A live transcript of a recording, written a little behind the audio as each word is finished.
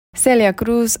Celia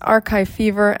Cruz, archive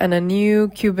fever, and a new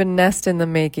Cuban nest in the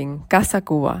making, Casa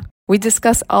Cuba. We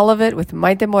discuss all of it with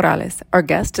Maite Morales, our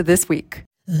guest this week.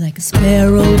 Like a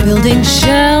sparrow building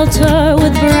shelter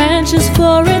with branches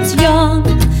for its young,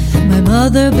 my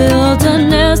mother built a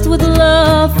nest with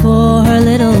love for her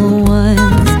little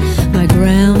ones. My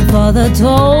grandfather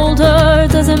told her,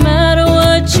 doesn't matter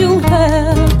what you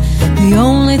have, the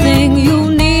only thing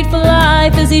you need for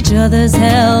life is each other's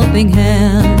helping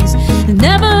hands.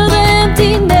 Never the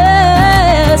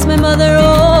emptiness, my mother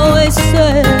always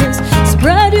says,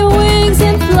 spread your wings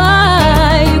and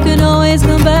fly, you can always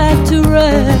come back to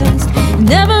rest.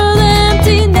 Never the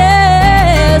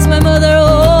emptiness, my mother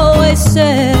always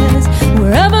says,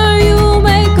 wherever you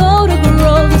may go to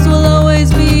grow, this will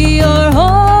always be your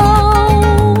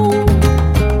home.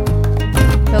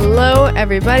 Hello,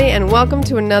 everybody, and welcome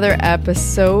to another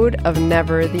episode of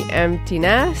Never the Empty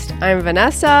Nest. I'm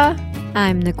Vanessa.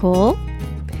 I'm Nicole.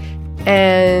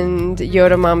 And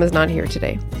Yoda Mom is not here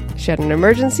today. She had an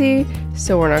emergency,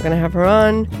 so we're not going to have her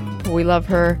on. But we love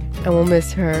her, and we'll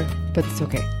miss her, but it's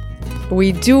okay.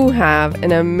 We do have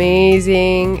an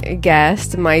amazing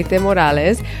guest, Maite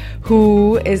Morales,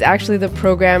 who is actually the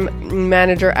program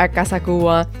manager at Casa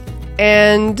Cuba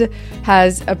and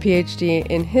has a PhD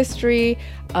in history,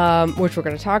 which we're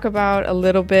going to talk about a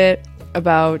little bit,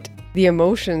 about the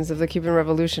emotions of the Cuban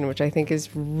Revolution, which I think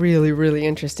is really, really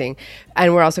interesting.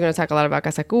 And we're also going to talk a lot about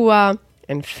Casa Cuba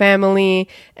and family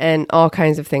and all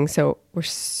kinds of things. So we're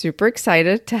super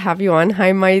excited to have you on.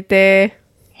 Hi, Maite.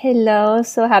 Hello,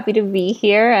 so happy to be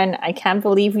here. And I can't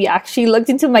believe we actually looked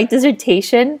into my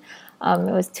dissertation.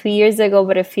 It was 2 years ago,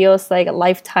 but it feels like a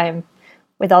lifetime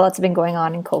with all that's been going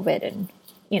on in COVID and,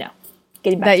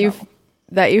 getting back to normal.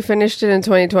 That you finished it in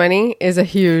 2020 is a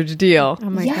huge deal. Oh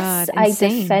my God,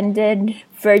 insane. I defended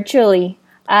virtually.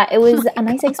 It was a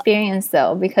nice experience,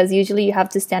 though, because usually you have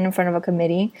to stand in front of a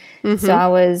committee. Mm-hmm. So I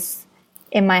was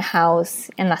in my house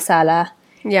in La Sala.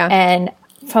 Yeah. And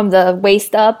from the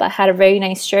waist up, I had a very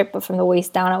nice shirt, but from the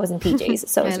waist down, I was in PJs.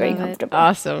 So it was very comfortable.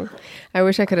 Awesome. I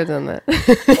wish I could have done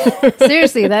that.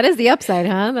 Seriously, that is the upside,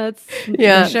 huh? That's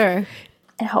for sure.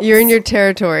 It helps. You're in your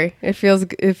territory. It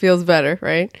feels better,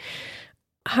 right?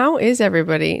 How is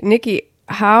everybody? Nikki,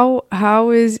 how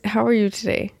are you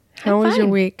today? How was your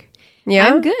week? Yeah,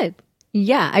 I'm good.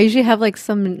 Yeah, I usually have like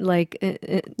some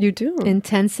you do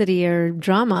intensity or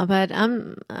drama, but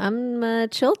I'm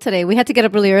chill today. We had to get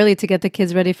up really early to get the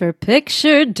kids ready for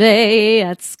picture day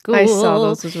at school. I saw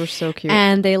those were so cute,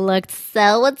 and they looked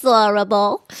so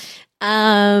adorable.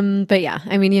 But yeah,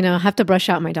 I mean, I have to brush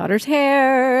out my daughter's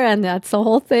hair, and that's the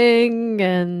whole thing.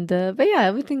 And but yeah,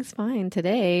 everything's fine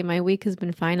today. My week has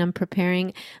been fine. I'm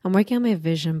working on my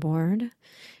vision board,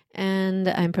 and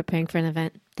I'm preparing for an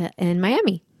event in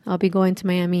Miami. I'll be going to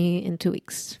Miami in 2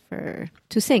 weeks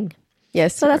to sing.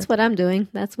 Yes, so that's what I'm doing.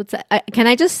 That's what's. Can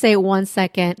I just say 1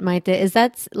 second, Maite? Is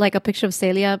that like a picture of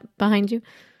Celia behind you?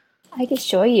 I can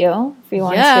show you if you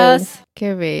want to. Yes.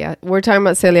 Que bella. We're talking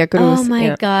about Celia Cruz. Oh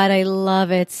my God, I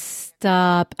love it.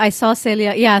 Stop. I saw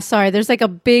Celia. Yeah, sorry. There's like a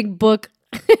big book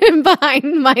behind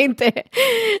Maite. And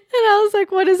I was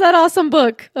like, what is that awesome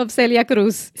book of Celia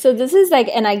Cruz? So this is like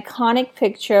an iconic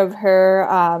picture of her.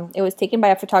 It was taken by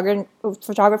a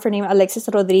photographer named Alexis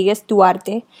Rodriguez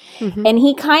Duarte. Mm-hmm. And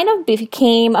he kind of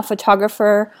became a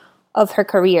photographer of her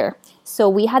career. So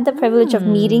we had the privilege of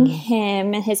meeting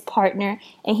him and his partner,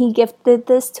 and he gifted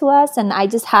this to us. And I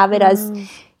just have it as,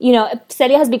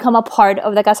 Celia has become a part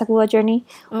of the Casa Cuba journey.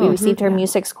 We received her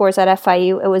music scores at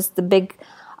FIU. It was the big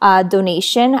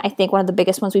donation, I think one of the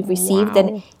biggest ones we've received. Wow.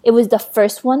 And it was the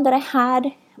first one that I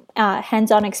had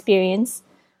hands-on experience.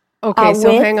 Okay,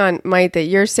 so hang on, Maite.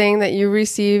 You're saying that you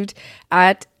received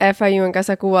at FIU and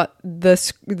Casa Cuba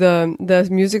the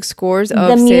music scores of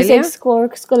Celia? The music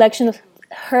scores collection of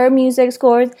her music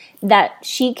scores that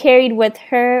she carried with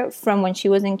her from when she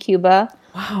was in Cuba.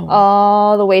 Wow.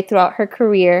 All the way throughout her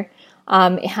career.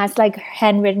 It has like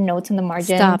handwritten notes in the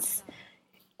margins. Stop.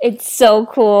 It's so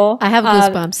cool. I have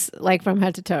goosebumps like from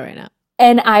head to toe right now.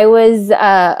 And I was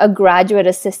a graduate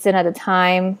assistant at the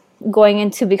time, going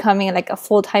into becoming like a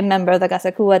full-time member of the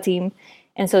Casa Cuba team.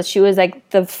 And so she was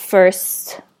like the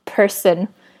first person.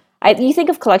 You think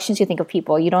of collections, you think of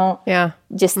people. You don't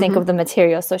just think of the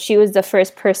material. So she was the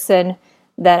first person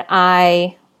that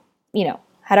I,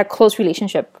 had a close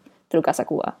relationship through Casa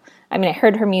Cuba. I mean, I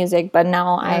heard her music, but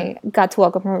now I got to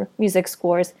welcome her music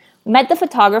scores. Met the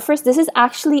photographers. This is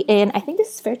actually I think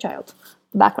this is Fairchild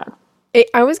background.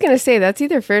 I was going to say, that's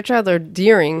either Fairchild or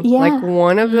Deering. Yeah. Like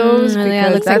one of those. It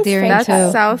because looks like Deering that's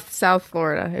too. South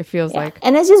Florida, it feels like.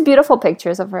 And it's just beautiful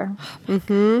pictures of her.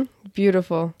 Mm-hmm.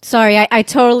 Beautiful. Sorry, I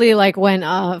totally like went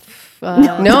off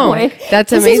No,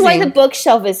 that's This amazing. is why the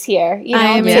bookshelf is here. You know,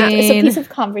 I it's a mean- piece of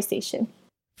conversation.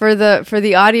 For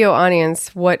the audio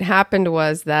audience, what happened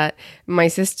was that my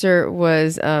sister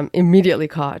was immediately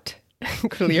caught,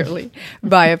 clearly,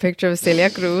 by a picture of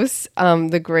Celia Cruz,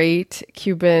 the great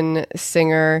Cuban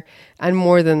singer, and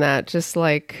more than that, just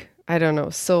like, I don't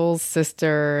know, soul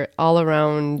sister, all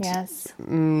around. Yes.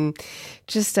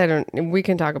 We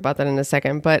can talk about that in a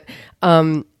second, but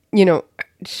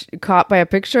caught by a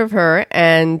picture of her,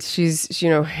 and she's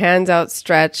hands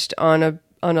outstretched on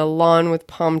a lawn with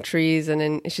palm trees, and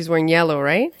then she's wearing yellow,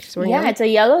 right? She's wearing yellow? It's a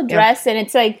yellow dress, and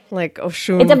it's like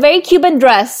Oshun. it's a very Cuban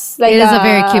dress. Like It is a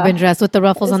very Cuban dress with the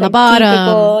ruffles on the like bottom.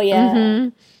 typical, yeah.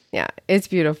 Yeah, it's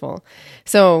beautiful.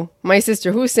 So my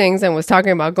sister, who sings and was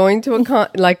talking about going to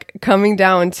a coming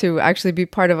down to actually be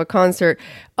part of a concert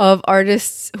of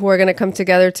artists who are going to come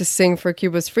together to sing for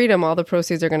Cuba's freedom. All the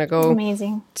proceeds are going to go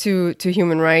Amazing. to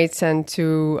human rights and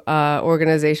to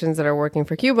organizations that are working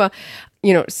for Cuba.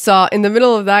 Saw in the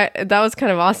middle of that was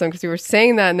kind of awesome because you were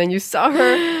saying that, and then you saw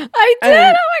her. I did. Oh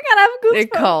my God, I have goosebumps.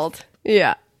 It called.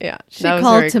 Yeah. She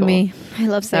called to me. I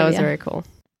love That was Celia. very cool.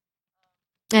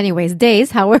 Anyways,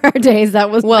 days. How were our days? That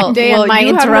was my day and my you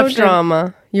interruption. have no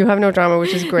drama. You have no drama,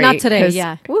 which is great. Not today, 'cause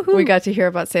yeah. Woohoo. We got to hear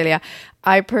about Celia.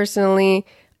 I personally,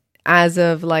 as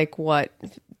of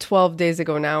 12 days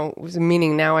ago now,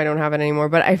 meaning now I don't have it anymore,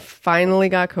 but I finally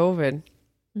got COVID.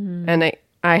 And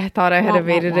I thought I had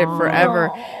evaded it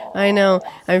forever. I know.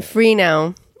 I'm free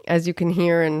now, as you can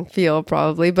hear and feel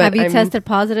probably. But Have you tested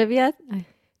positive yet?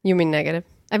 You mean negative?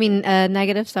 I mean,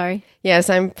 negative, sorry. Yes,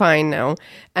 I'm fine now.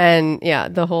 And yeah,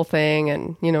 the whole thing.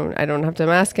 And, I don't have to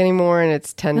mask anymore. And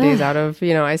it's 10 days out of,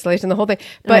 isolation, the whole thing.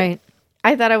 But Right.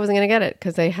 I thought I wasn't going to get it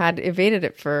because I had evaded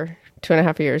it for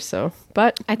 2.5 years. So,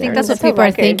 but I think there that's it what is. people are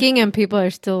record. thinking, and people are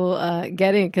still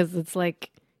getting because it's like,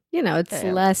 it's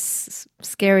less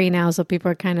scary now. So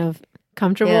people are kind of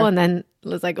comfortable, Yeah. and then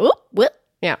it's like, oh, what?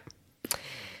 Yeah.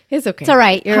 It's okay. It's all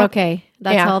right. You're okay.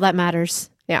 That's Yeah. all that matters.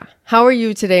 Yeah. How are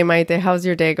you today, Maite? How's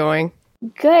your day going?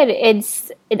 Good.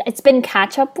 It's been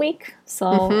catch up week, so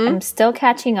I'm still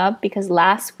catching up because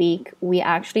last week we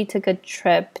actually took a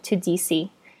trip to DC,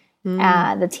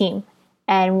 the team,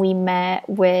 and we met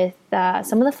with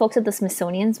some of the folks at the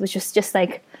Smithsonian's, which was just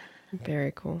like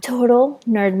Very cool. total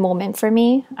nerd moment for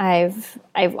me. I've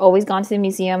always gone to the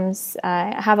museums.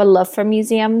 I have a love for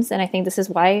museums, and I think this is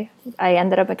why I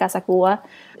ended up at Casa Cuba.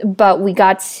 But we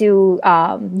got to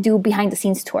do behind the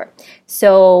scenes tour.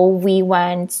 So we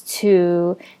went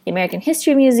to the American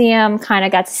History Museum, kind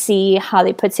of got to see how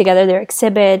they put together their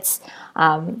exhibits,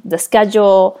 the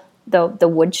schedule, the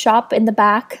wood shop in the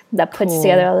back that puts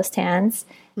together all the stands.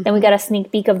 Then we got a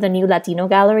sneak peek of the new Latino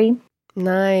gallery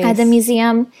Nice. at the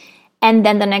museum. And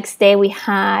then the next day we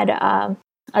had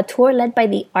a tour led by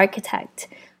the architect.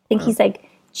 I think he's like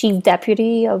chief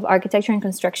deputy of architecture and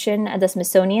construction at the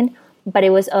Smithsonian, but it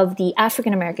was of the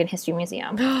African American History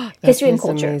Museum, History and That's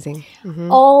Culture. amazing.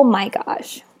 Oh my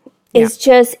gosh. It's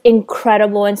just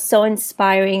incredible and so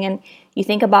inspiring. And you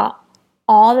think about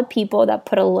all the people that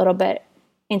put a little bit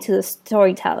into the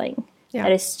storytelling. Yeah.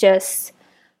 That is just,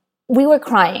 we were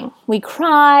crying. We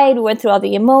cried, went through all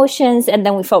the emotions, and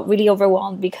then we felt really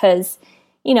overwhelmed because,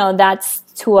 that's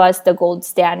to us the gold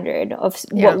standard of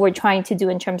what we're trying to do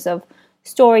in terms of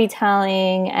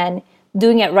storytelling and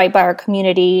doing it right by our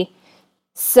community.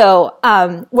 So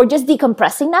we're just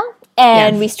decompressing now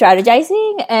and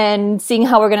re-strategizing and seeing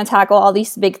how we're going to tackle all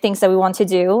these big things that we want to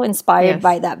do inspired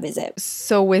by that visit.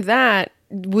 So with that,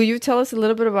 will you tell us a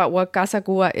little bit about what Casa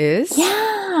Cuba is?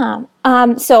 Yeah.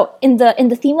 So in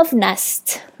the theme of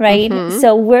nest, right?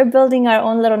 So we're building our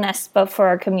own little nest, but for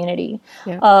our community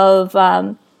of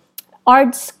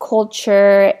arts,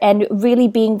 culture, and really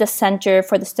being the center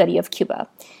for the study of Cuba.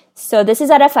 So this is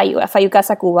at FIU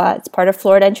Casa Cuba. It's part of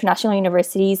Florida International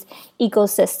University's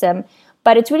ecosystem.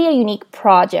 But it's really a unique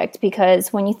project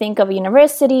because when you think of a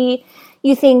university,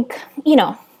 you think,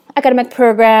 academic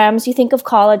programs, you think of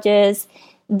colleges.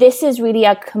 This is really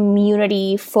a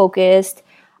community-focused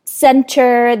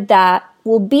center that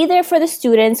will be there for the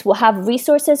students, will have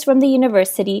resources from the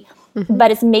university,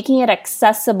 but it's making it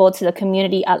accessible to the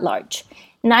community at large.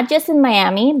 Not just in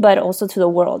Miami, but also to the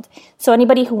world. So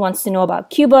anybody who wants to know about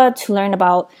Cuba, to learn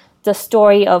about the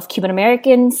story of Cuban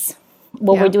Americans,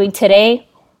 what we're doing today,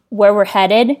 where we're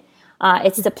headed,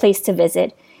 it's the place to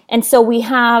visit. And so we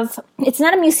have, it's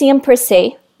not a museum per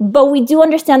se, but we do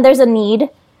understand there's a need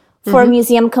for a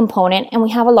museum component, and we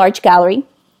have a large gallery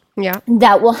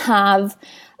that will have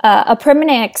a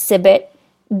permanent exhibit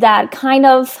that kind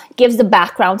of gives the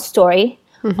background story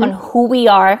on who we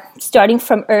are, starting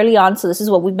from early on. So this is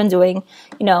what we've been doing,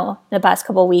 in the past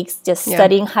couple of weeks, just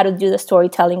studying how to do the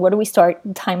storytelling. Where do we start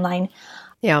the timeline?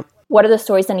 Yeah. What are the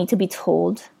stories that need to be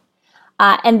told?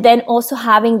 And then also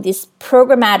having this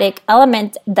programmatic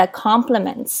element that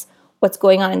complements what's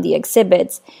going on in the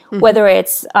exhibits, whether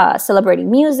it's celebrating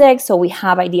music. So we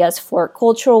have ideas for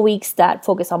cultural weeks that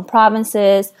focus on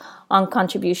provinces, on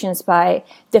contributions by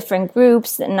different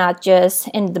groups, not just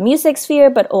in the music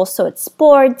sphere, but also at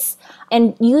sports,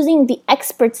 and using the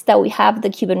experts that we have at the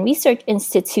Cuban Research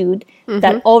Institute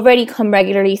that already come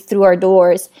regularly through our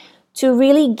doors to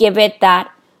really give it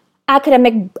that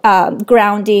academic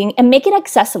grounding and make it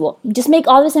accessible. Just make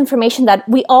all this information that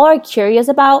we all are curious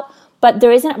about, but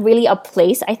there isn't really a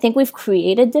place. I think we've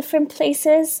created different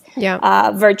places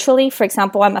virtually. For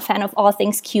example, I'm a fan of all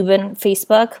things Cuban on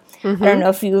Facebook. I don't know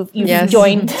if you've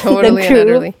joined totally the crew.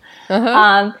 And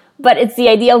utterly. But it's the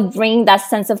idea of bringing that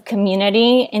sense of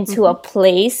community into a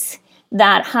place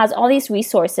that has all these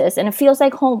resources and it feels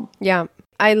like home. Yeah.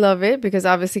 I love it because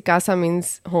obviously casa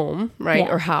means home, right?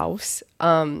 Yeah. Or house.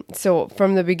 So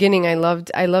from the beginning, I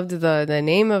loved the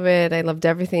name of it. I loved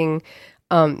everything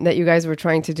that you guys were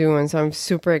trying to do. And so I'm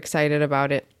super excited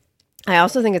about it. I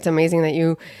also think it's amazing that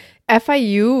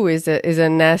FIU is a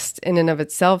nest in and of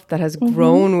itself that has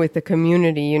grown with the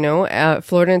community,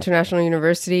 Florida International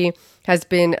University has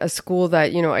been a school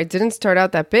that, I didn't start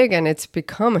out that big and it's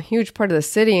become a huge part of the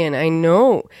city. And I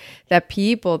know that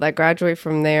people that graduate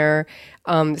from there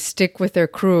stick with their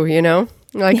crew,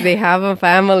 like they have a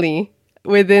family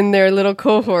within their little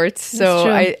cohorts. So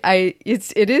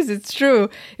it's true.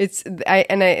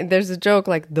 There's a joke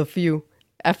like the few.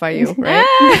 FIU, right?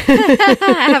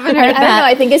 I haven't heard I don't know. that.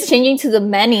 I think it's changing to the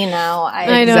many now.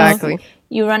 I know. Exactly.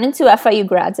 You run into FIU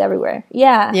grads everywhere.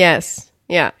 Yeah. Yes.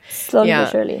 Yeah. Slowly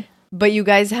but surely. But you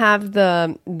guys have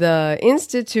the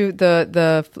institute,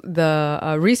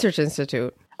 the research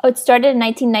institute. Oh, it started in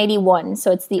 1991,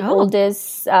 so it's the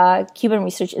oldest Cuban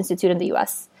Research Institute in the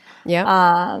U.S.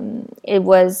 Yeah. It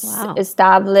was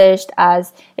established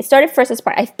it started first as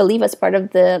part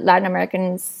of the Latin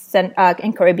American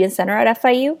and Caribbean Center at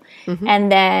FIU.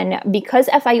 And then because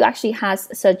FIU actually has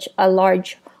such a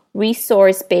large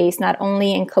resource base, not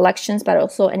only in collections, but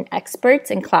also in experts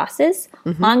and classes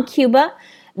on Cuba,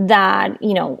 that,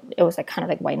 it was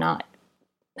why not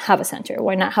have a center?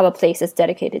 Why not have a place that's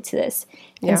dedicated to this?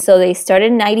 Yeah. And so they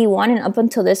started in 91 and up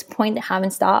until this point, they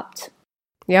haven't stopped.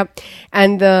 Yep.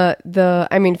 And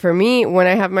for me, when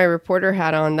I have my reporter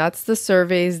hat on, that's the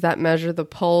surveys that measure the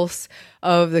pulse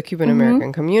of the Cuban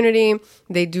American community.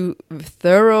 They do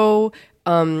thorough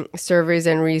surveys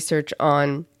and research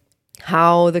on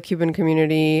how the Cuban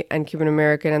community and Cuban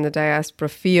American and the diaspora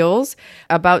feels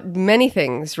about many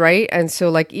things, right? And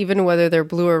so even whether they're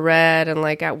blue or red and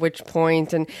at which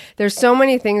point, and there's so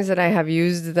many things that I have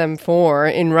used them for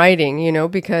in writing,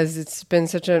 because it's been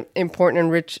such an important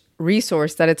and rich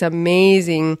resource that it's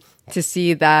amazing to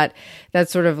see that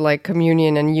sort of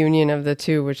communion and union of the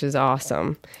two, which is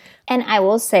awesome. And I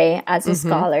will say, as a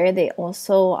scholar, they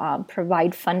also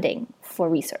provide funding for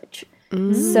research.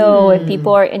 So if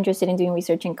people are interested in doing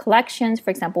research in collections, for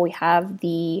example, we have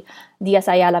the Diaz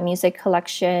Ayala Music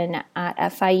Collection at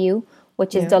FIU,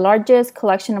 which is the largest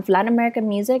collection of Latin American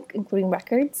music, including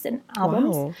records and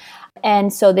albums. Wow.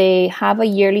 And so they have a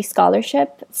yearly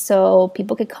scholarship, so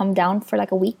people could come down for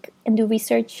a week and do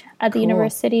research at the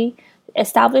university,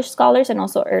 established scholars and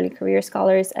also early career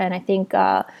scholars. And I think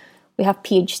we have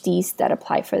PhDs that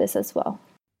apply for this as well.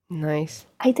 Nice.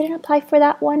 I didn't apply for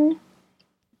that one,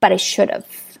 but I should have.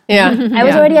 Yeah. I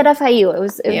was already at FIU.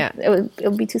 It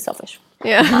would be too selfish.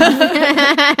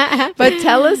 Yeah. But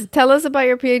tell us about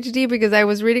your PhD, because I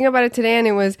was reading about it today and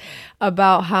it was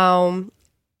about how,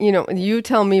 you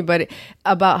tell me, but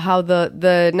about how the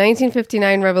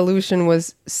 1959 revolution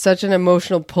was such an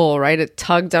emotional pull, right? It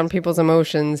tugged on people's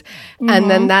emotions.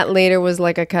 And then that later was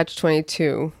like a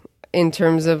catch-22 in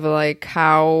terms of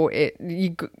how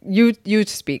you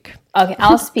speak. Okay,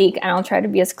 I'll speak and I'll try to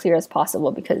be as clear as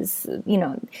possible because,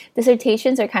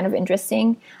 dissertations are kind of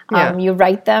interesting. You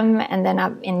write them and then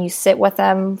and you sit with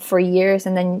them for years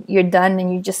and then you're done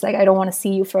and you're just I don't want to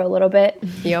see you for a little bit.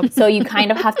 Yep. So you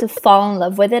kind of have to fall in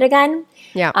love with it again.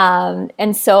 Yeah.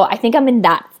 And so I think I'm in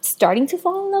that starting to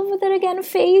fall in love with it again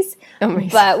phase,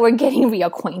 but we're getting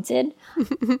reacquainted.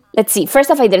 Let's see. First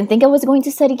off, I didn't think I was going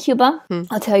to study Cuba.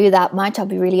 I'll tell you that much. I'll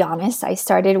be really honest. I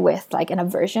started with an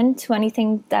aversion to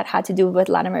anything that had to do with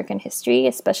Latin American history,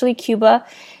 especially Cuba,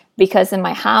 because in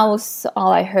my house,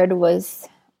 all I heard was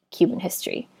Cuban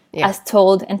history. as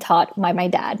told and taught by my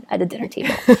dad at the dinner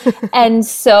table. And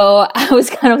so I was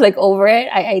kind of like over it.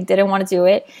 I didn't want to do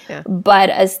it. Yeah. But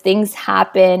as things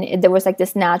happen, there was like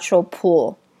this natural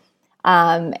pull.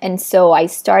 And so I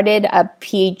started a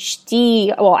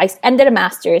PhD. Well, I ended a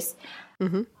master's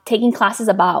taking classes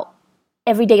about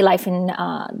everyday life in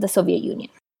the Soviet Union.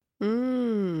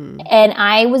 And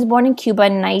I was born in Cuba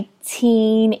in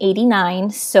 1989.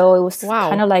 So it was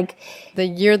kind of like... the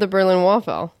year the Berlin Wall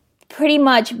fell. Pretty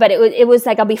much, but it was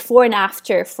like a before and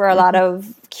after for a lot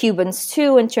of Cubans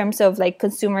too, in terms of like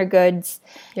consumer goods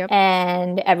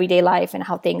and everyday life and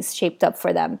how things shaped up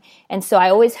for them. And so I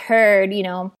always heard, you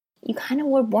know, you kind of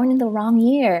were born in the wrong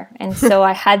year. And so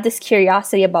I had this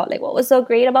curiosity about like what was so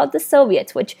great about the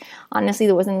Soviets, which honestly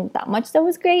there wasn't that much that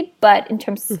was great, but in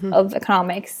terms of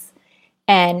economics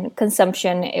and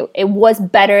consumption, it was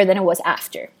better than it was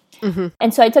after.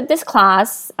 And so I took this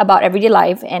class about everyday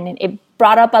life, and it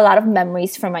brought up a lot of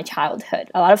memories from my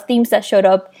childhood, a lot of themes that showed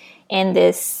up in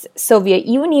this Soviet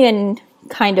Union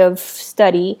kind of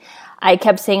study. I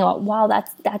kept saying, oh, wow,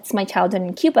 that's my childhood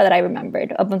in Cuba that I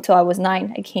remembered up until I was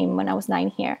 9. I came when I was 9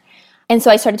 here. And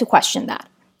so I started to question that.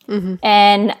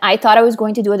 And I thought I was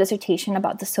going to do a dissertation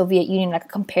about the Soviet Union, like a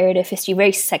comparative history,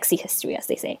 very sexy history, as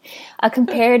they say. A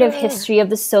comparative history of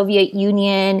the Soviet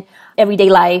Union, everyday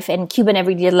life, and Cuban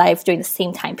everyday life during the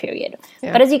same time period.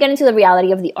 Yeah. But as you get into the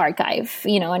reality of the archive,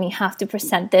 you know, and you have to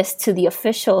present this to the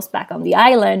officials back on the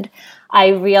island, I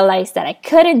realized that I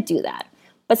couldn't do that.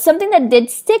 But something that did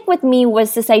stick with me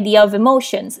was this idea of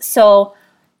emotions. So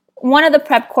one of the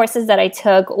prep courses that I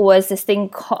took was this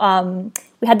thing,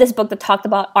 we had this book that talked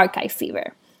about archive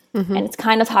fever. And it's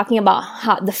kind of talking about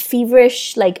how the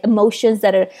feverish like emotions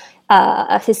that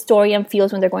a historian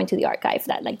feels when they're going to the archive,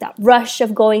 that rush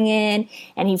of going in,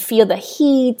 and you feel the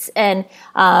heat, and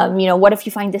you know, what if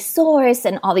you find the source,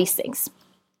 and all these things.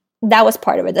 That was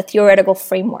part of it, the theoretical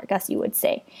framework, as you would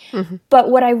say.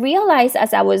 But what I realized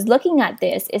as I was looking at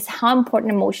this is how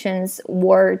important emotions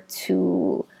were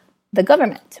to the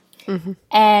government.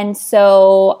 And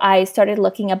so I started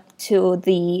looking up to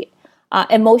the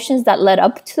emotions that led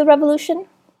up to the revolution,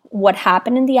 what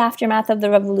happened in the aftermath of the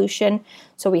revolution.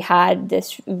 So we had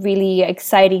this really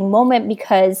exciting moment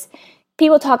because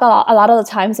people talk a lot of the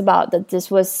times about that this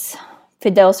was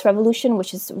Fidel's revolution,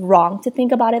 which is wrong to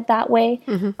think about it that way.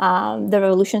 The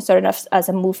revolution started off as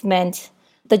a movement.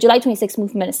 The July 26th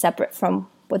movement is separate from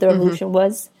what the revolution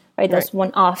was, right? That's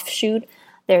one offshoot.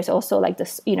 There's also like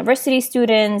the university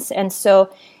students. And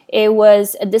so it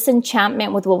was a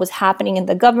disenchantment with what was happening in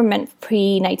the government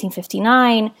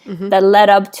pre-1959 that led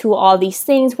up to all these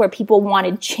things where people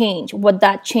wanted change. What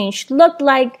that change looked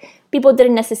like, people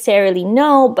didn't necessarily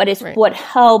know, but it's what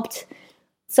helped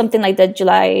something like the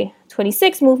July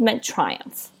 26th movement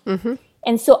triumph.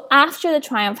 And so after the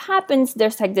triumph happens,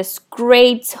 there's like this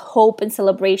great hope and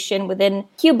celebration within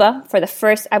Cuba for the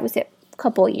first, I would say,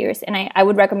 couple of years. And I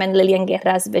would recommend Lilian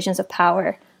Guerra's Visions of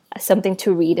Power as something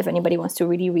to read if anybody wants to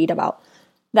really read about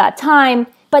that time.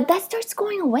 But that starts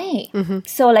going away.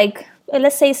 So like,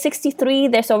 let's say 63,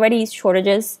 there's already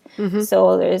shortages.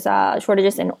 So there's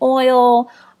shortages in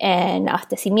oil and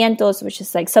abastecimientos, which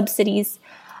is like subsidies.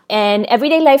 And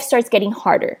everyday life starts getting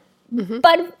harder.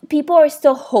 But people are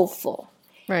still hopeful.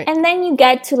 And then you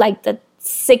get to like the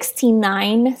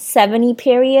 69, 70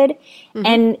 period,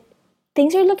 and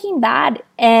things are looking bad.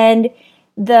 And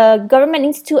the government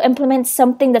needs to implement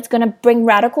something that's going to bring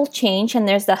radical change. And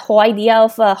there's the whole idea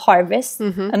of a harvest,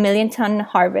 a 1 million ton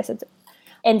harvest.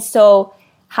 And so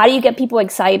how do you get people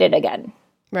excited again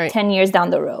 10 years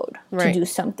down the road to do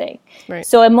something?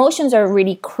 So emotions are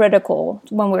really critical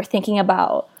when we're thinking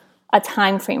about a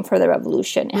time frame for the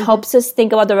revolution. It helps us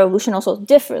think about the revolution also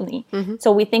differently.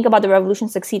 So we think about the revolution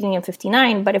succeeding in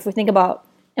 59, but if we think about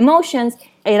emotions,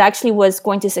 it actually was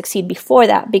going to succeed before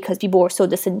that because people were so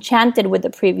disenchanted with the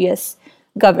previous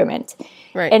government.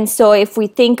 And so if we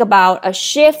think about a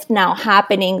shift now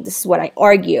happening, this is what I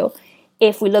argue.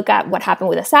 If we look at what happened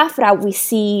with the Zafra, we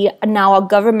see now a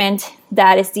government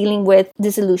that is dealing with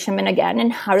disillusionment again.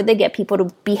 And how do they get people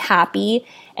to be happy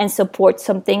and support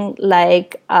something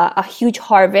like a huge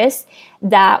harvest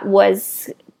that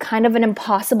was kind of an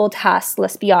impossible task,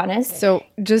 let's be honest. So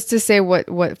just to say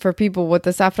what for people, what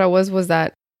the Zafra was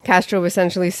that Castro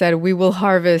essentially said, we will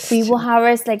harvest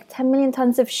like 10 million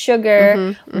tons of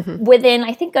sugar within,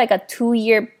 I think, like a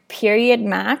 2-year period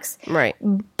max.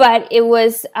 But it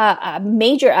was a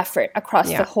major effort across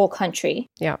the whole country.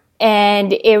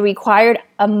 And it required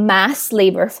a mass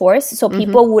labor force. So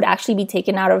people would actually be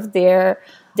taken out of their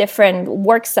different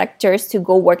work sectors to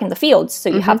go work in the fields. So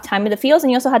you have time in the fields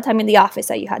and you also had time in the office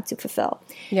that you had to fulfill.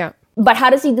 But how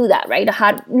does he do that, right?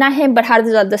 Not him, but how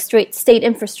does the state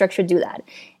infrastructure do that?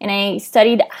 And I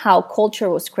studied how culture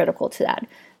was critical to that.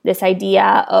 This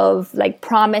idea of like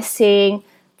promising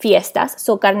fiestas.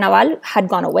 So Carnaval had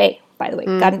gone away, by the way.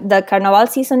 The Carnaval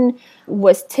season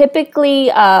was typically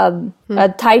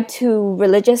tied to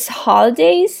religious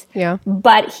holidays. Yeah.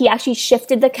 But he actually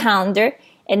shifted the calendar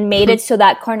and made it so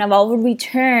that Carnaval would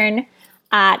return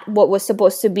at what was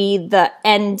supposed to be the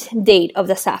end date of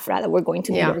the Safra, that we're going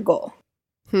to meet our goal.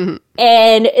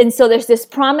 And so there's this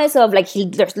promise of like,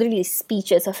 there's literally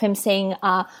speeches of him saying,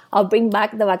 I'll bring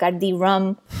back the Bacardi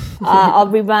rum, I'll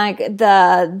bring back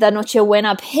the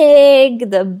Nochebuena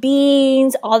pig, the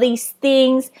beans, all these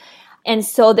things. And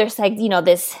so there's like,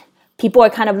 this, people are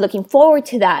kind of looking forward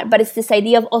to that, but it's this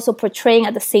idea of also portraying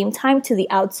at the same time to the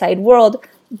outside world,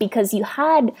 because you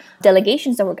had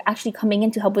delegations that were actually coming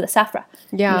in to help with the Safra.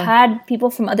 Yeah. You had people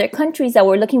from other countries that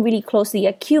were looking really closely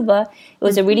at Cuba. It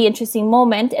was a really interesting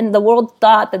moment, and the world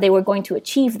thought that they were going to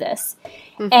achieve this.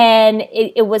 And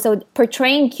it was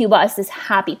portraying Cuba as this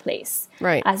happy place.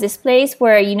 Right. As this place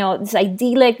where, this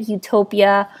idyllic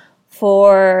utopia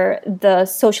for the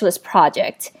socialist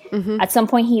project. At some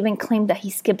point, he even claimed that he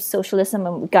skipped socialism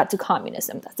and we got to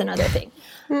communism. That's another thing.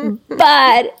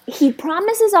 But he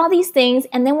promises all these things,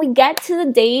 and then we get to the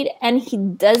date and he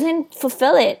doesn't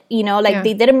fulfill it.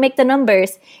 They didn't make the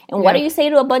numbers. And what do you say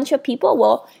to a bunch of people?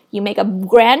 Well, you make a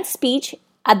grand speech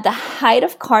at the height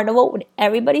of Carnival when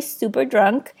everybody's super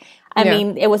drunk. I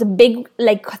mean, it was a big,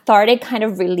 like, cathartic kind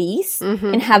of release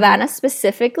in Havana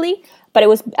specifically, but it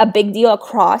was a big deal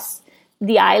across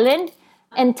the island,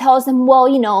 and tells them,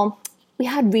 well, we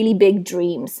had really big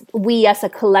dreams. We as a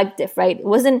collective, right? It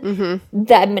wasn't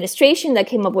the administration that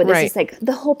came up with this. It's like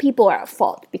the whole people are at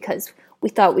fault because we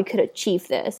thought we could achieve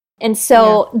this. And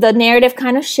so the narrative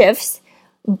kind of shifts,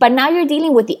 but now you're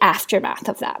dealing with the aftermath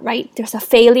of that, right? There's a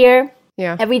failure.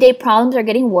 Yeah. Everyday problems are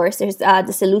getting worse. There's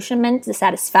disillusionment,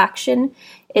 dissatisfaction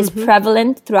is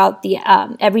prevalent throughout the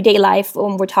everyday life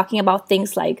when we're talking about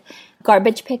things like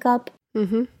garbage pickup,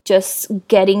 just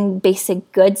getting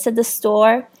basic goods at the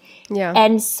store. Yeah.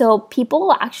 And so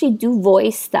people actually do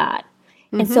voice that.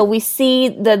 And so we see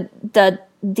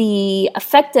the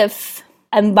effective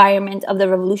environment of the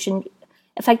revolution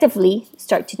effectively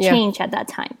start to change at that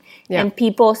time. Yeah. And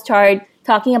people start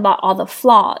talking about all the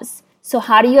flaws. So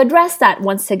how do you address that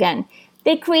once again?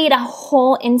 They create a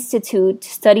whole institute to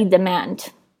study demand.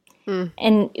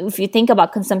 And if you think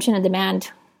about consumption and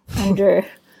demand under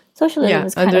socialism,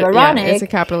 it's kind of ironic. Yeah, it's a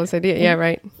capitalist idea. Yeah,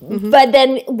 right. But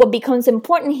then what becomes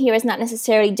important here is not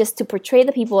necessarily just to portray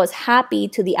the people as happy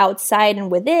to the outside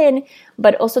and within,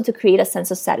 but also to create a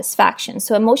sense of satisfaction.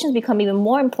 So emotions become even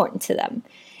more important to them.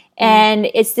 And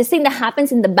it's this thing that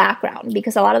happens in the background,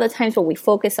 because a lot of the times what we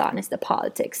focus on is the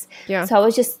politics. Yeah. So I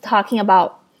was just talking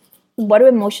about, what do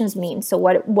emotions mean? So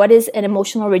what is an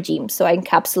emotional regime? So I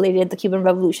encapsulated the Cuban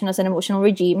Revolution as an emotional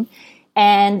regime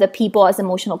and the people as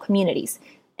emotional communities.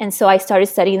 And so I started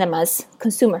studying them as the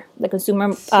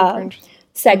consumer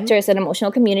sector is an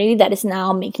emotional community that is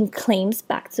now making claims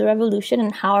back to the revolution,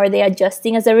 and how are they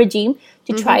adjusting as a regime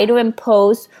to try to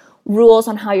impose rules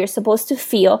on how you're supposed to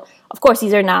feel. Of course,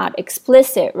 these are not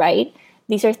explicit, right?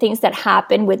 These are things that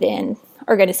happen within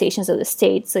organizations of the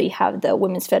state. So you have the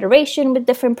Women's Federation with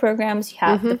different programs. You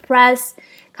have the press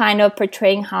kind of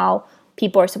portraying how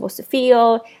people are supposed to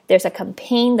feel. There's a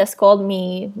campaign that's called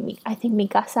Mi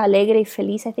Casa Alegre y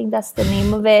Feliz. I think that's the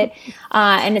name of it.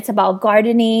 And it's about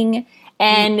gardening.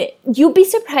 And you'd be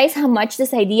surprised how much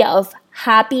this idea of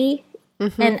happy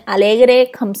and alegre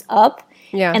comes up.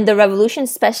 Yeah. And the revolution,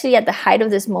 especially at the height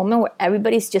of this moment where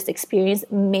everybody's just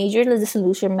experienced major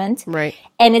disillusionment. Right.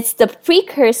 And it's the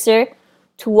precursor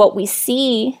to what we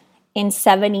see in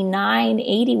 79,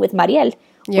 80 with Mariel,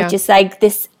 which is like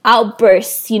this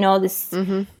outburst, this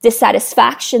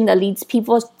dissatisfaction that leads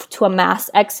people to a mass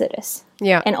exodus.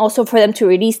 Yeah. And also for them to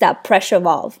release that pressure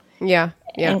valve. Yeah.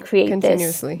 And create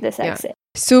continuously. this exit.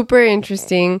 Super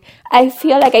interesting. I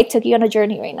feel like I took you on a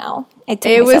journey right now. I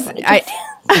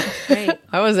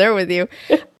was there with you.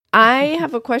 I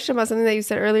have a question about something that you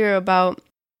said earlier about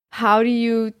how do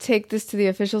you take this to the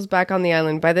officials back on the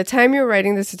island? By the time you're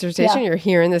writing this dissertation, you're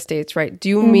here in the States, right? Do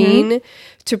you mean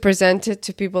to present it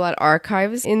to people at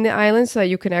archives in the island so that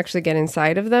you can actually get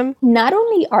inside of them? Not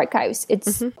only archives.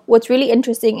 It's what's really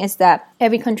interesting is that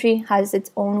every country has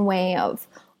its own way of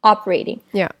operating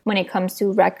when it comes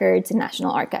to records and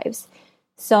national archives.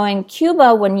 So in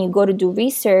Cuba, when you go to do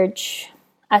research,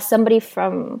 as somebody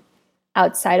from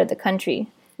outside of the country,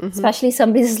 especially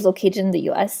somebody who's located in the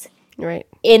U.S., right,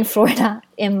 in Florida,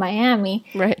 in Miami,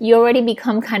 right, you already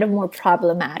become kind of more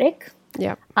problematic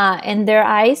in their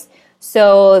eyes.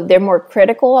 So they're more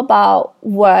critical about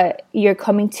what you're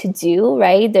coming to do,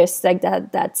 right? There's like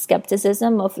that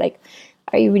skepticism of like,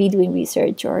 are you really doing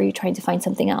research or are you trying to find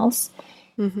something else?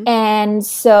 And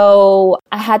so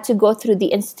I had to go through the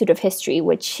Institute of History,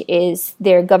 which is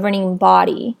their governing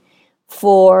body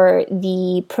for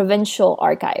the provincial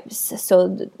archives. So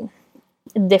the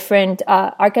different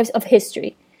archives of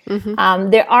history.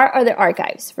 There are other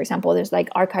archives. For example, there's like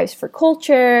archives for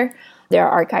culture. There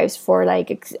are archives for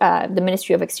like the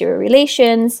Ministry of Exterior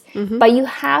Relations. But you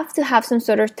have to have some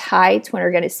sort of tie to an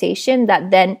organization that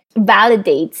then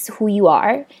validates who you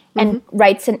are and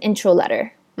writes an intro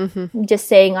letter. Just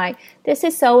saying like, this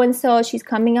is so-and-so. She's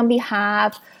coming on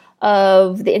behalf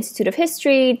of the Institute of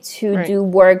History to do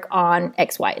work on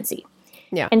X, Y, and Z.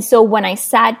 Yeah. And so when I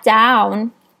sat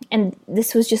down, and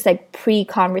this was just like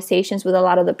pre-conversations with a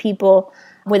lot of the people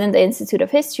within the Institute of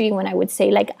History, when I would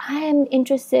say like, I'm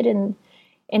interested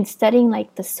in studying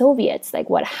like the Soviets, like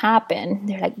what happened.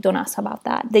 They're like, don't ask about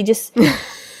that. They just,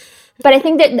 but I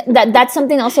think that's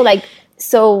something also like,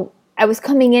 so I was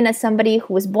coming in as somebody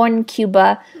who was born in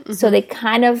Cuba, so they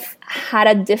kind of had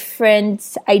a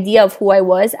different idea of who I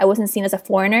was. I wasn't seen as a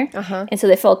foreigner, and so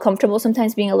they felt comfortable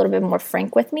sometimes being a little bit more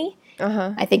frank with me.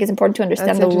 I think it's important to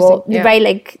understand the role, right?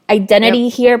 Like identity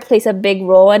here plays a big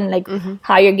role in like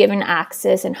how you're given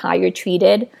access and how you're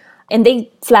treated. And they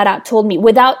flat out told me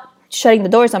without shutting the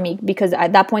doors on me, because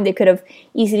at that point they could have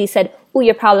easily said, "Oh,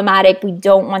 you're problematic. We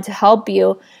don't want to help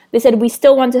you." They said, "We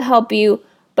still want to help you,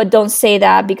 but don't say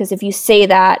that, because if you say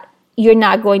that, you're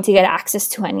not going to get access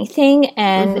to anything."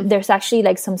 And there's actually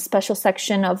like some special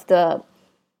section of the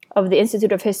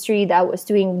Institute of History that was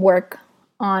doing work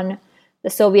on the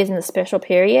Soviets in the special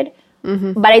period.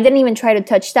 But I didn't even try to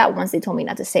touch that once they told me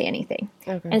not to say anything.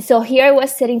 And so here I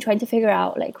was sitting trying to figure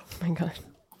out like, Oh my God.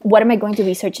 what am I going to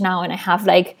research now? And I have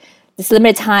like this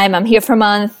limited time. I'm here for a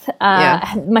month.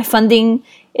 My funding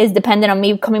is dependent on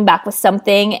me coming back with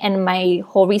something and my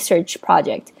whole research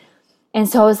project. And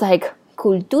so I was like,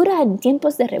 cultura en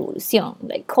tiempos de revolución,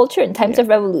 like culture in times of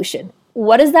revolution.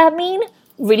 What does that mean?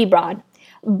 Really broad.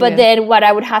 But then what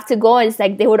I would have to go is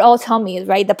like, they would all tell me,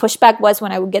 right? The pushback was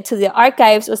when I would get to the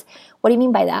archives was, what do you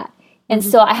mean by that? And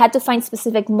so I had to find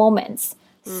specific moments.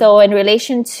 So in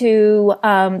relation to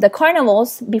the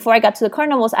carnivals, before I got to the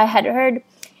carnivals, I had heard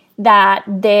that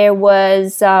there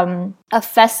was a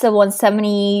festival in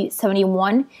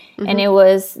 71, and it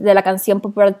was de la Canción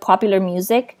Popular, popular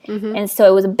music. And so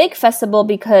it was a big festival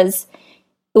because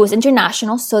it was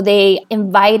international. So they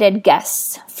invited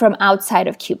guests from outside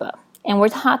of Cuba. And we're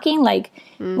talking like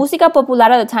música popular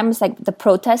at the time was like the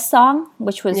protest song,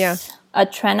 which was a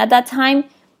trend at that time.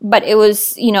 But it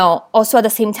was, you know, also at the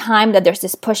same time that there's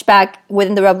this pushback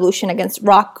within the revolution against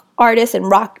rock artists and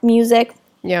rock music.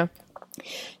 Yeah.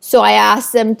 So I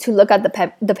asked them to look at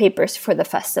the papers for the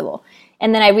festival.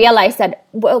 And then I realized that,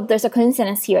 well, there's a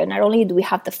coincidence here. Not only do we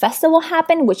have the festival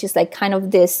happen, which is like kind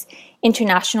of this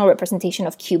international representation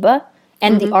of Cuba,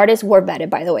 and the artists were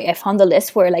vetted, by the way. I found the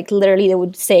list where like literally they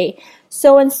would say,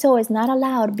 so-and-so is not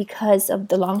allowed because of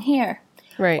the long hair.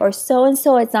 Right. Or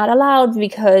so-and-so is not allowed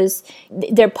because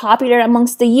they're popular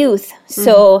amongst the youth.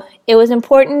 So it was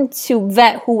important to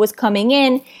vet who was coming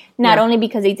in, not only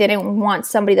because they didn't want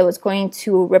somebody that was going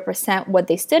to represent what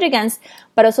they stood against,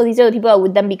 but also these are the people that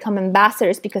would then become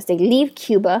ambassadors because they leave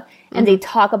Cuba and they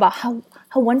talk about how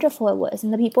wonderful it was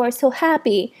and the people are so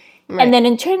happy. Right. And then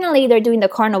internally, they're doing the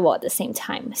carnival at the same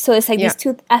time. So it's like these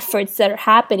two efforts that are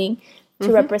happening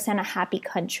to represent a happy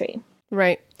country.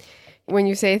 Right. When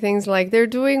you say things like they're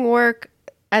doing work,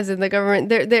 as in the government,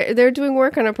 they're doing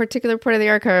work on a particular part of the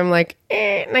archive, I'm like,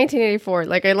 1984.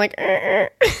 Like I'm like,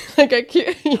 like I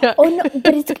can't. Yeah. Oh no,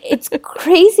 but it's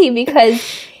crazy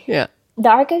because the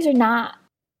archives are not.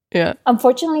 Yeah.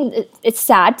 Unfortunately, it's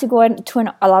sad to go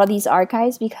into a lot of these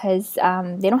archives because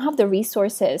they don't have the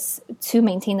resources to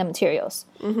maintain the materials.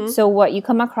 So what you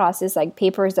come across is like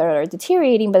papers that are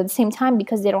deteriorating, but at the same time,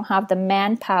 because they don't have the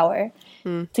manpower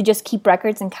to just keep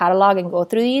records and catalog and go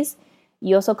through these,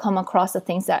 you also come across the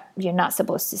things that you're not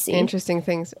supposed to see. Interesting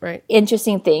things, right?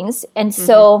 Interesting things. And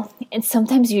so, and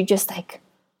sometimes you're just like,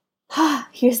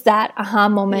 here's that aha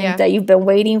moment that you've been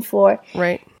waiting for.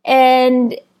 Right.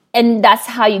 And that's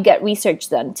how you get research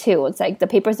done, too. It's like the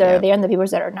papers that are there and the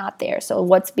papers that are not there. So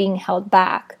what's being held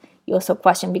back, you also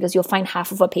question because you'll find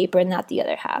half of a paper and not the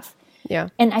other half. Yeah.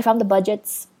 And I found the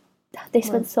budgets. They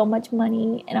spend so much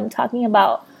money. And I'm talking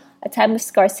about a time of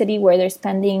scarcity where they're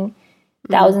spending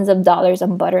thousands of dollars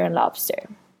on butter and lobster.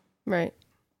 Right.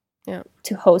 Yeah.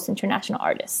 To host international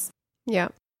artists. Yeah.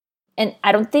 And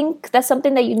I don't think that's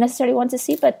something that you necessarily want to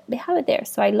see, but they have it there.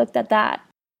 So I looked at that.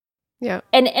 Yeah.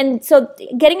 And so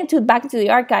getting back into the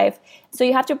archive, so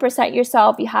you have to present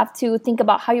yourself, you have to think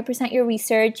about how you present your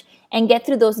research and get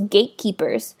through those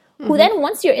gatekeepers who then,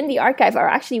 once you're in the archive, are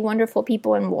actually wonderful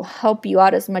people and will help you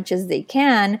out as much as they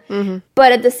can.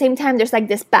 But at the same time, there's like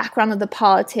this background of the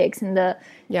politics and the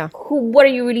what are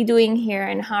you really doing here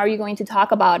and how are you going to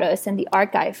talk about us and the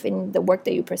archive and the work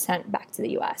that you present back to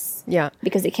the US. Yeah.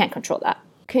 Because they can't control that.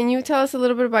 Can you tell us a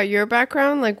little bit about your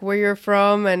background, like where you're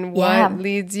from and what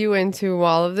leads you into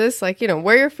all of this? Like,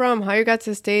 where you're from, how you got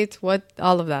to the States,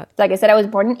 all of that. Like I said, I was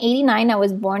born in 1989. I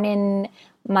was born in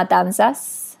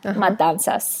Matanzas.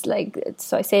 Matanzas.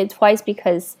 So I say it twice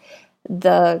because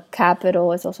the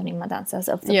capital is also named Matanzas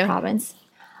of the province.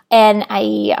 And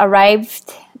I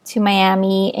arrived to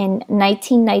Miami in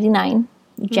 1999,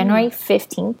 January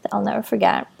 15th. I'll never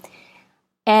forget.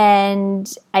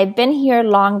 And I've been here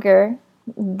longer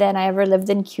than I ever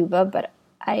lived in Cuba, but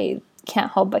I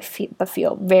can't help but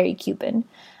feel very Cuban.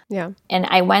 Yeah. And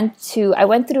I went through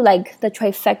like the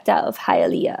trifecta of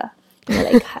Hialeah.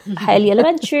 Like Hialeah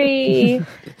Elementary,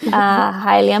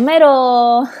 Hialeah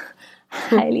Middle,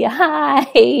 Hialeah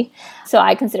High. So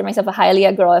I consider myself a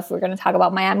Hialeah girl if we're going to talk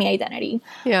about Miami identity.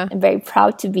 Yeah. I'm very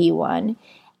proud to be one.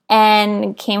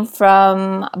 And came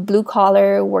from a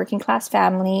blue-collar, working-class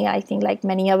family. I think like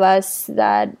many of us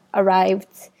that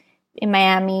arrived in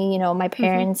Miami, my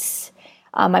parents,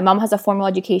 my mom has a formal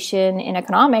education in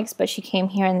economics, but she came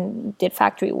here and did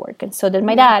factory work. And so did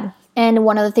my dad. And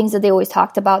one of the things that they always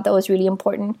talked about that was really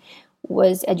important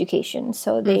was education.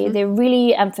 So they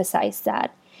really emphasized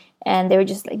that. And they were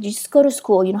just like, just go to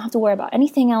school. You don't have to worry about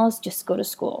anything else. Just go to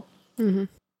school. And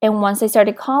once I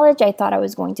started college, I thought I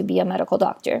was going to be a medical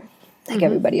doctor like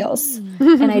everybody else.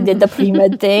 And I did the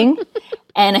pre-med thing.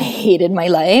 And I hated my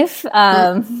life.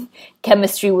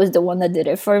 Chemistry was the one that did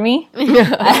it for me.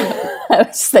 I was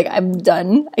just like, I'm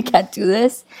done. I can't do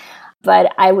this.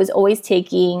 But I was always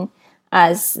taking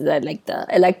as the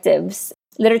electives,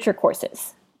 literature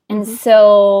courses. And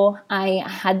so I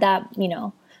had that,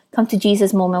 come to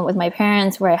Jesus moment with my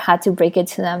parents where I had to break it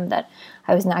to them that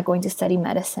I was not going to study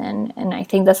medicine. And I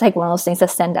think that's like one of those things that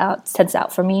stands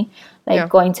out for me.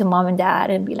 Going to mom and dad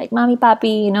and be like, Mommy,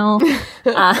 Papi,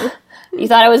 you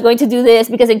thought I was going to do this.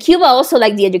 Because in Cuba also,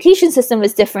 like, the education system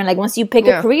is different. Like, once you pick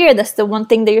a career, that's the one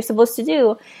thing that you're supposed to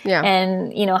do. Yeah.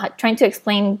 And, trying to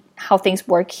explain how things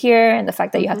work here and the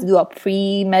fact that you have to do a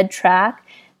pre-med track,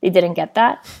 they didn't get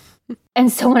that. And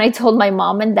so when I told my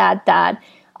mom and dad that,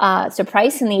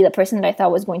 surprisingly, the person that I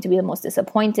thought was going to be the most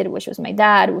disappointed, which was my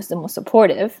dad, was the most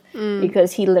supportive.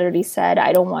 Because he literally said,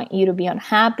 I don't want you to be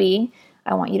unhappy.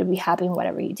 I want you to be happy in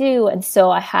whatever you do. And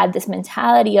so I had this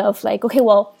mentality of like, okay,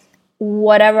 well,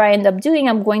 whatever I end up doing,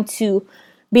 I'm going to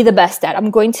be the best at. I'm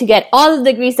going to get all the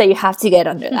degrees that you have to get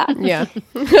under that. Yeah.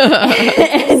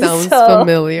 Sounds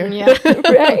familiar. Yeah.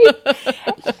 Right.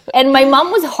 And my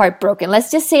mom was heartbroken.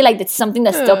 Let's just say like it's something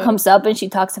that still comes up and she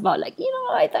talks about like,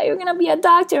 I thought you were going to be a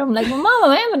doctor. I'm like, well, Mom,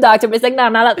 I am a doctor. But it's like, no,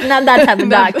 not that type of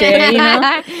doctor,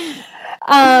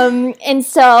 And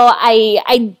so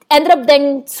I ended up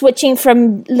then switching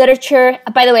from literature,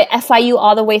 by the way, FIU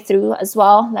all the way through as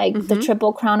well, like the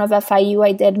Triple Crown of FIU.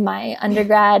 I did my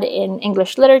undergrad in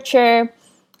English literature.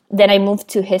 Then I moved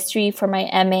to history for my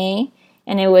MA.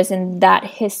 And it was in that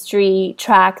history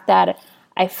track that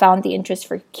I found the interest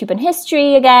for Cuban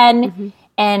history again.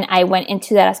 And I went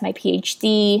into that as my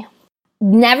PhD.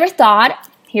 Never thought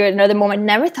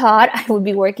I would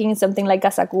be working in something like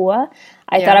Casacua.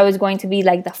 I thought I was going to be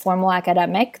like the formal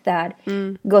academic that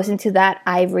goes into that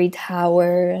ivory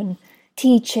tower and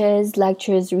teaches,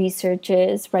 lectures,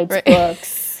 researches, writes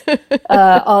books,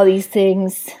 all these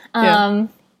things. And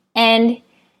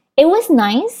it was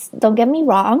nice. Don't get me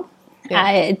wrong.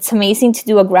 It's amazing to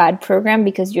do a grad program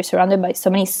because you're surrounded by so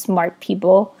many smart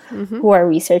people who are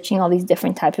researching all these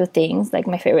different types of things. Like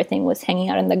my favorite thing was hanging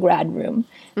out in the grad room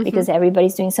because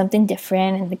everybody's doing something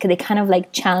different and they kind of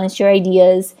like challenge your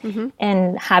ideas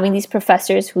and having these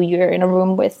professors who you're in a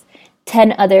room with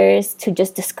 10 others to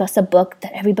just discuss a book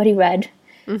that everybody read.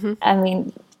 I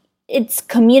mean, it's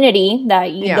community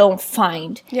that you don't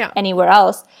find anywhere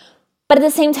else. But at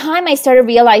the same time, I started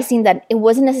realizing that it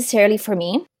wasn't necessarily for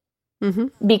me.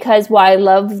 Because while I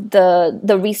love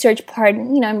the research part,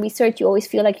 in research you always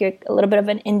feel like you're a little bit of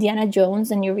an Indiana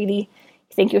Jones and you really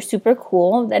think you're super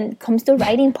cool. Then comes the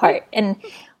writing part. And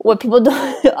what people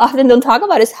often don't talk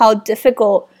about is how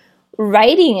difficult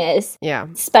writing is. Yeah.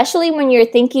 Especially when you're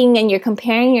thinking and you're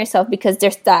comparing yourself because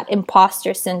there's that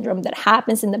imposter syndrome that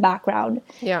happens in the background.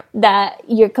 Yeah. That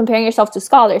you're comparing yourself to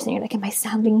scholars and you're like, am I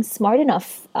sounding smart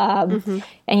enough? And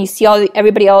you see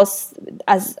everybody else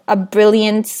as a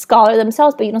brilliant scholar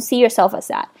themselves, but you don't see yourself as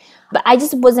that. But I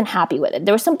just wasn't happy with it.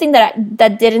 There was something that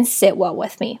didn't sit well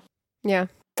with me. Yeah.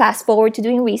 Fast forward to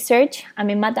doing research. I'm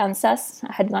in Matanzas.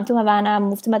 I had gone to Havana,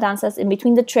 moved to Matanzas. In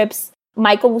between the trips,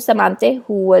 Michael Bustamante,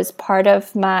 who was part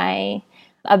of my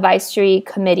advisory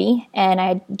committee, and I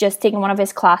had just taken one of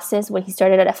his classes when he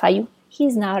started at FIU.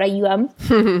 He's now at UM.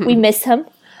 We miss him.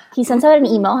 He sends out an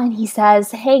email and he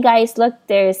says, hey guys, look,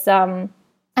 there's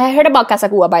I heard about Casa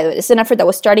Cuba, by the way. This is an effort that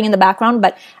was starting in the background,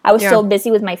 but I was so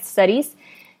busy with my studies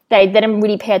that I didn't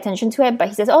really pay attention to it. But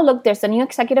he says, oh, look, there's a new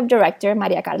executive director,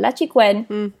 Maria Carla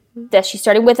Chicuen, that she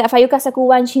started with FIU Casa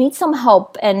Cuba, and she needs some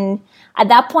help. And at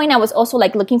that point, I was also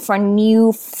like looking for a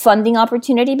new funding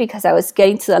opportunity because I was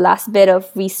getting to the last bit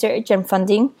of research and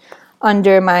funding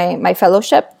under my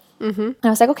fellowship. And I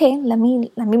was like, okay, let me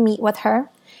meet with her.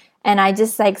 And I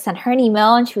just like sent her an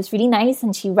email, and she was really nice,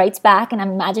 and she writes back, and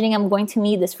I'm imagining I'm going to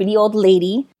meet this really old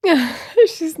lady.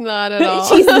 She's not at all.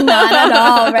 She's not at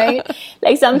all, right?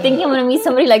 Like, so I'm thinking I'm going to meet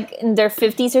somebody like in their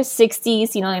 50s or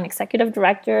 60s, you know, an executive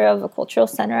director of a cultural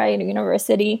center at a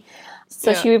university.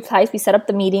 So she replies, we set up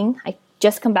the meeting. I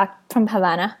just come back from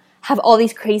Havana, have all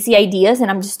these crazy ideas,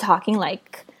 and I'm just talking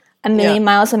like a million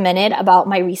miles a minute about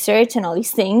my research and all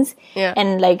these things.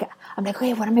 And like, I'm like,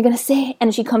 wait, what am I going to say?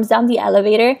 And she comes down the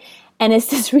elevator, and it's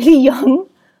this really young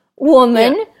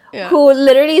woman who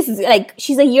literally is like,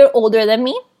 she's a year older than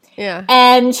me.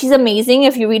 And she's amazing.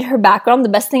 If you read her background, the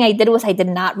best thing I did was I did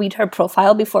not read her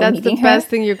profile before meeting her. That's the best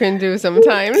thing you can do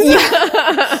sometimes.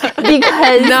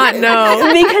 Because not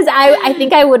know. Because I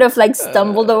think I would have like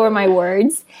stumbled over my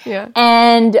words.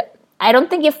 And I don't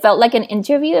think it felt like an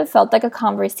interview. It felt like a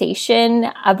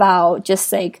conversation about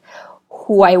just like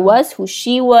who I was, who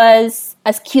she was.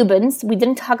 As Cubans, we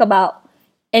didn't talk about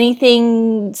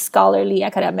anything scholarly,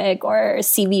 academic, or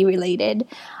CV related.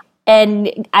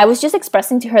 And I was just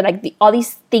expressing to her like all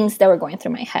these things that were going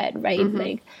through my head, right?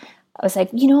 Like I was like,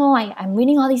 you know, I'm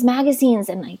reading all these magazines,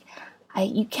 and like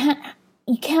you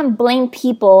can't blame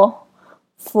people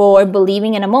for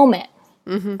believing in a moment.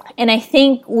 And I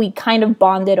think we kind of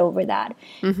bonded over that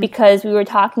because we were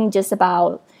talking just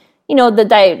about, you know,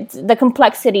 the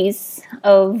complexities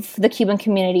of the Cuban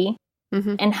community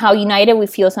and how united we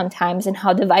feel sometimes and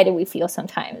how divided we feel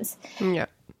sometimes.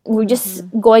 We're just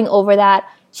going over that.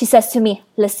 She says to me,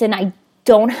 listen, I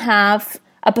don't have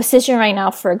a position right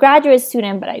now for a graduate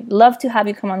student, but I'd love to have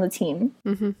you come on the team.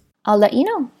 I'll let you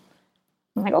know.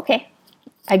 I'm like, okay.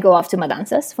 I go off to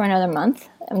Matanzas for another month.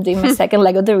 I'm doing my second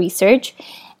leg of the research.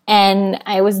 And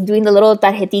I was doing the little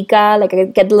tarjetica, like I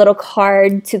get the little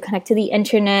card to connect to the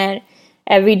internet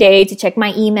every day to check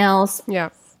my emails.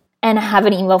 And I have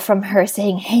an email from her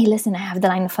saying, hey, listen, I have the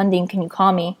line of funding. Can you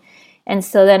call me? And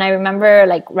so then I remember,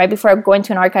 like, right before I go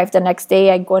into an archive the next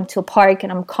day, I go into a park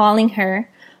and I'm calling her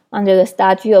under the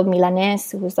statue of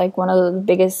Milanés, who was like one of the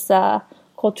biggest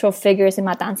cultural figures in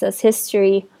Matanzas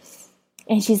history.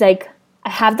 And she's like, I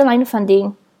have the line of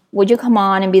funding. Would you come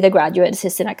on and be the graduate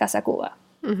assistant at Casa Cuba?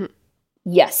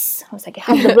 Yes. I was like, I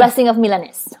have the blessing of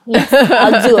Milanés. Yes,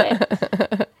 I'll do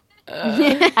it.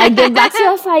 I get back to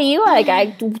FIU,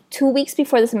 like 2 weeks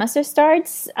before the semester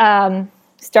starts,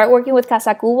 start working with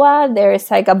Casa Cuba.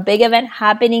 There's like a big event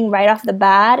happening right off the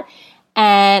bat.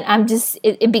 And I'm just,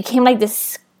 it became like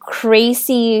this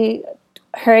crazy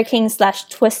hurricane /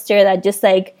 twister that just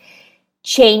like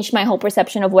changed my whole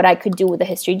perception of what I could do with a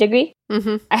history degree.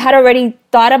 I had already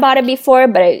thought about it before,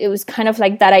 but it was kind of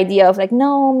like that idea of like,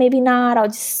 no, maybe not. I'll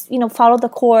just, you know, follow the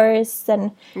course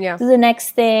and do the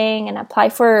next thing and apply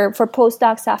for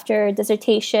postdocs after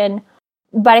dissertation.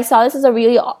 But I saw this as a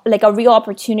real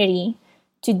opportunity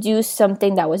to do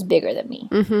something that was bigger than me,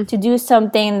 to do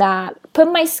something that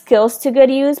put my skills to good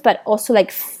use, but also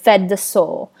like fed the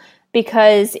soul,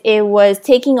 because it was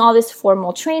taking all this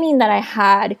formal training that I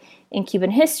had in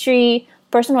Cuban history,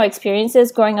 personal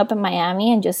experiences growing up in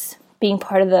Miami and just being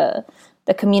part of the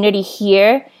community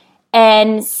here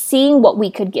and seeing what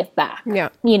we could give back,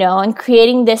 you know, and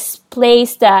creating this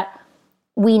place that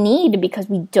we need because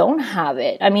we don't have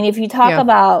it. I mean, if you talk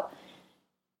about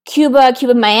Cuba,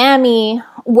 Miami,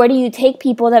 where do you take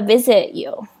people that visit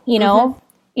you? You know,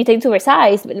 you take to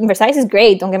Versailles. Versailles is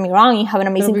great. Don't get me wrong. You have an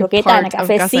amazing croqueta and a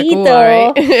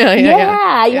cafecito.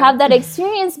 Right? You have that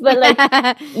experience, but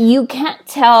like you can't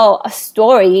tell a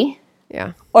story,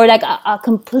 or like a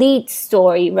complete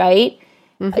story, right?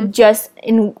 Just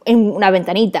in una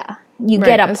ventanita. You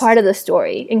get a part of the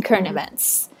story in current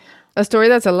events. A story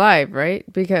that's alive, right?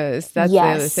 Because that's the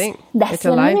other thing. That's it's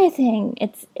alive. another thing.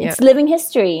 It's living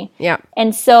history. Yeah.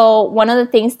 And so one of the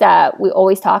things that we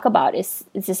always talk about is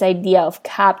this idea of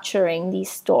capturing these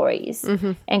stories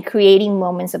and creating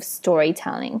moments of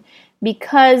storytelling.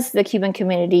 Because the Cuban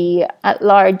community at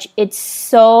large, it's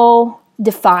so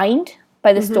defined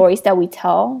by the stories that we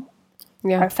tell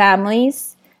our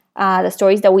families, the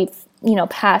stories that we've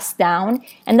passed down.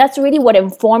 And that's really what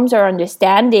informs our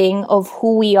understanding of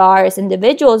who we are as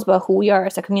individuals, but who we are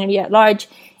as a community at large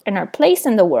and our place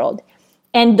in the world.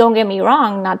 And don't get me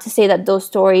wrong, not to say that those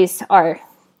stories are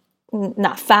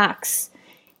not facts.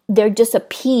 They're just a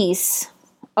piece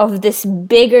of this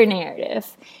bigger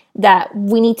narrative that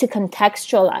we need to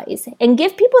contextualize and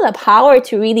give people the power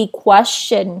to really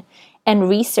question and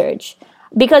research.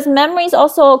 Because memory is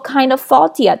also kind of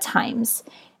faulty at times.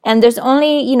 And there's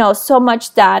only, so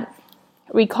much that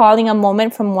recalling a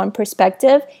moment from one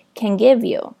perspective can give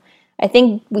you. I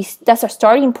think that's our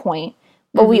starting point,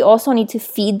 but we also need to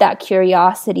feed that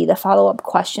curiosity, the follow-up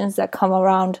questions that come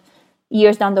around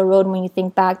years down the road when you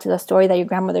think back to the story that your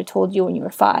grandmother told you when you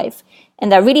were 5.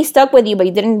 And that really stuck with you, but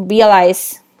you didn't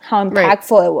realize how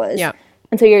impactful it was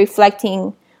until you're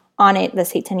reflecting on it, let's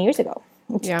say 10 years ago,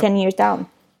 10 years down.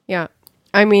 Yeah.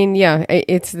 I mean,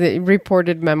 it's the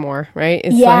reported memoir, right?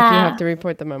 It's like you have to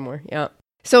report the memoir. Yeah.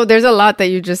 So there's a lot that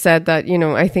you just said that,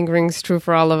 I think rings true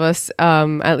for all of us,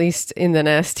 at least in the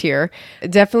nest here.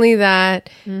 Definitely that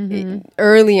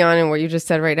early on in what you just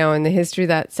said right now in the history,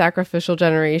 that sacrificial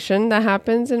generation that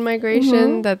happens in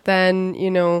migration, that then,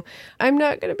 I'm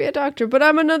not going to be a doctor, but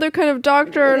I'm another kind of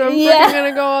doctor and I'm freaking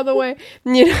going to go all the way.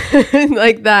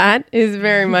 Like that is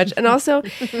very much. And also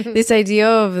this idea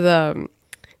of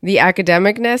the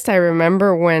academic nest. I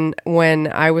remember when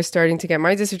I was starting to get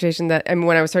my dissertation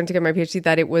when I was starting to get my PhD,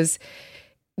 that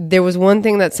there was one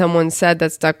thing that someone said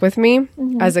that stuck with me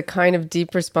as a kind of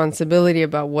deep responsibility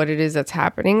about what it is that's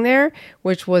happening there,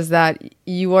 which was that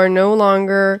you are no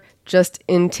longer just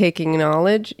intaking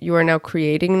knowledge, you are now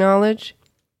creating knowledge.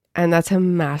 And that's a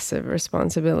massive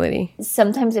responsibility.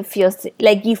 Sometimes it feels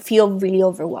like you feel really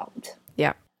overwhelmed.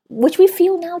 Yeah. Which we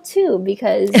feel now too,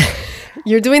 because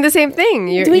you're doing the same thing.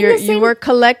 You are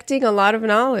collecting a lot of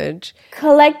knowledge.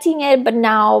 Collecting it, but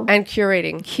now... And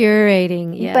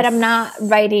curating. Yes. But I'm not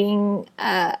writing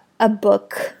a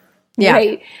book,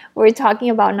 right? We're talking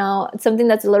about now something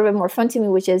that's a little bit more fun to me,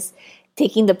 which is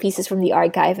taking the pieces from the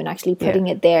archive and actually putting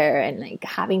it there and like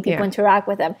having people interact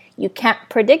with them. You can't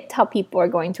predict how people are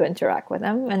going to interact with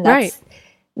them. And that's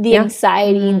the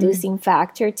anxiety-inducing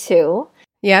factor too.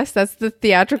 Yes, that's the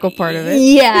theatrical part of it.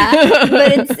 Yeah,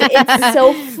 but it's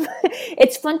so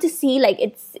it's fun to see. Like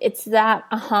it's that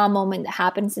aha moment that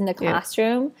happens in the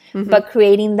classroom, but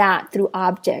creating that through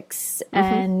objects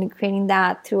and creating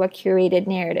that through a curated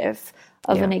narrative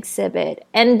of an exhibit,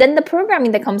 and then the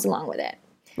programming that comes along with it.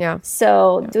 Yeah.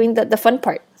 So doing the fun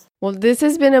part. Well, this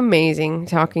has been amazing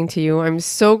talking to you. I'm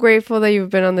so grateful that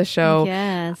you've been on the show.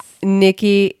 Yes.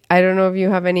 Nikki, I don't know if you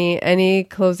have any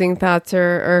closing thoughts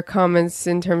or comments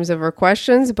in terms of our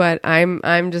questions, but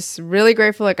I'm just really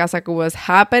grateful that Casacu was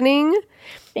happening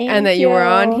and that you were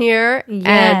on here and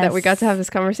that we got to have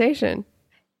this conversation.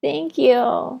 Thank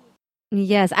you.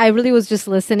 Yes, I really was just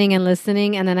listening, and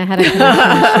then I had a connection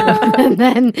issue. And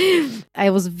then I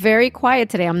was very quiet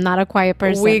today. I'm not a quiet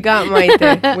person. We got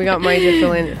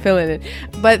Maite filling it.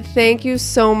 But thank you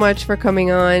so much for coming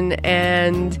on,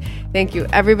 and thank you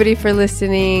everybody for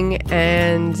listening,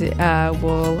 and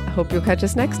we'll hope you'll catch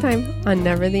us next time on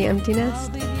Never the Empty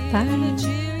Nest.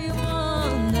 Bye.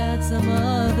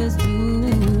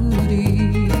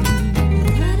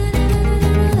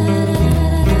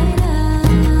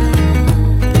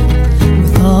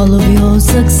 All of your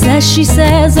success, she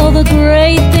says, all the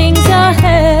great things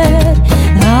ahead.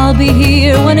 I'll be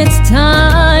here when it's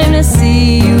time to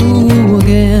see you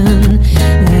again.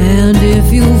 And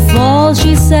if you fall,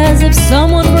 she says, if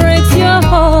someone breaks your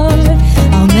heart,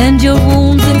 I'll mend your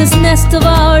wounds in this nest of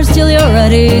ours till you're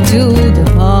ready to depart.